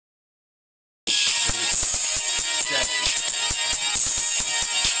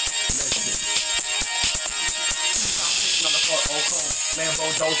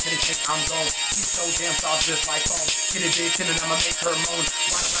those hit it, I'm gone. She's so damn soft, just like foam. Hit it big, and I'ma make her moan.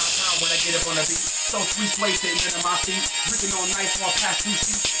 Ride around town when I get up on the beat. So sweet, sway sitting under my feet. Ripping on nice, one past 2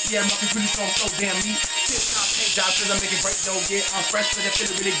 sheets. Yeah, my people really so damn neat. Tip top pay job, cause I'm making great dough. Yeah, I'm fresh, but I feel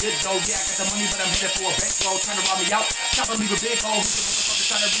really good though. Yeah, I got the money, but I'm headed for a bankroll. Trying to rob me out. Chop and leave a big hole. Who's the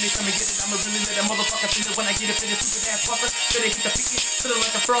motherfucker trying to really come and get it? I'ma really let that motherfucker feel it when I get it. Feel it, stupid ass fucker. Better get the peeking, feeling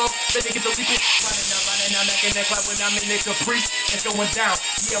like a frog. Better get the leaping. Riding now, neck and neck like when I'm in the caprice. It's going down.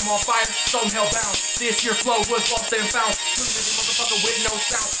 Yeah, I'm on fire, so I'm hellbound. This here flow was lost and found. Killing this motherfucker with no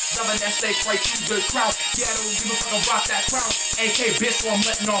sound. Loving that steak right through the crowd. Yeah, I don't give a fuck, rock that crown. AK bitch, so I'm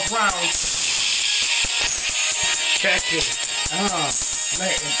letting off rounds. Check it.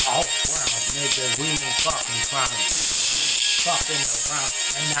 Letting off rounds, nigga. We ain't fucking clowns. Fucking around,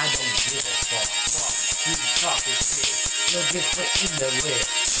 and I don't give a fuck. Fuck, you talking shit. You'll get put in the lid.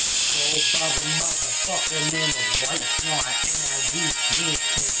 So by the motherfucker in the white swan, and as you need,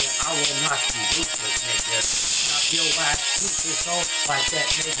 nigga, I will knock you ruthless, nigga. Knock your ass ruthless, so like that,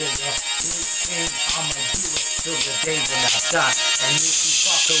 nigga. The big thing, I'ma do it till the day when I die. And if you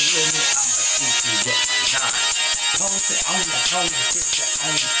fucking with me, I'ma shoot you with my knife. Post it on the sister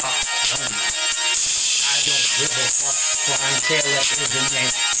on the pop, I don't give a fuck. Brian Taylor is the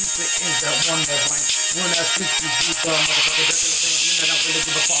name. Cupid is the one that blank. When I shoot you, you the motherfucker that's the same. You know I don't really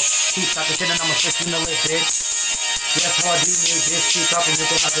give a fuck. Keep talking shit and I'ma switch you in the lip, bitch. Yes, hard you need this. Keep talking, you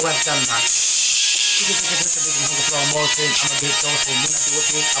don't have to left them not. You can take a picture with the hunger flow motion. I'ma get ghosted. When I do it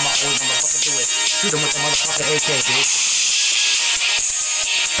big, I'ma always motherfucker do it. Shoot him with the motherfucker AK, bitch.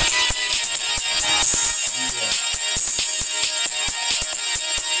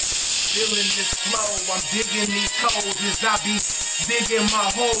 Feeling this flow, I'm digging these codes as I be digging my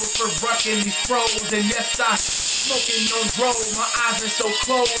holes for rucking these pros. And yes, I smoking on dro, my eyes are so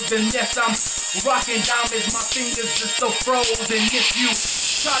closed. And yes, I'm rocking diamonds, my fingers are so froze. And if you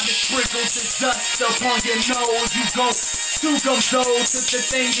try to sprinkle this dust upon your nose, you gon' to come so to the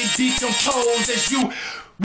thing and decompose as you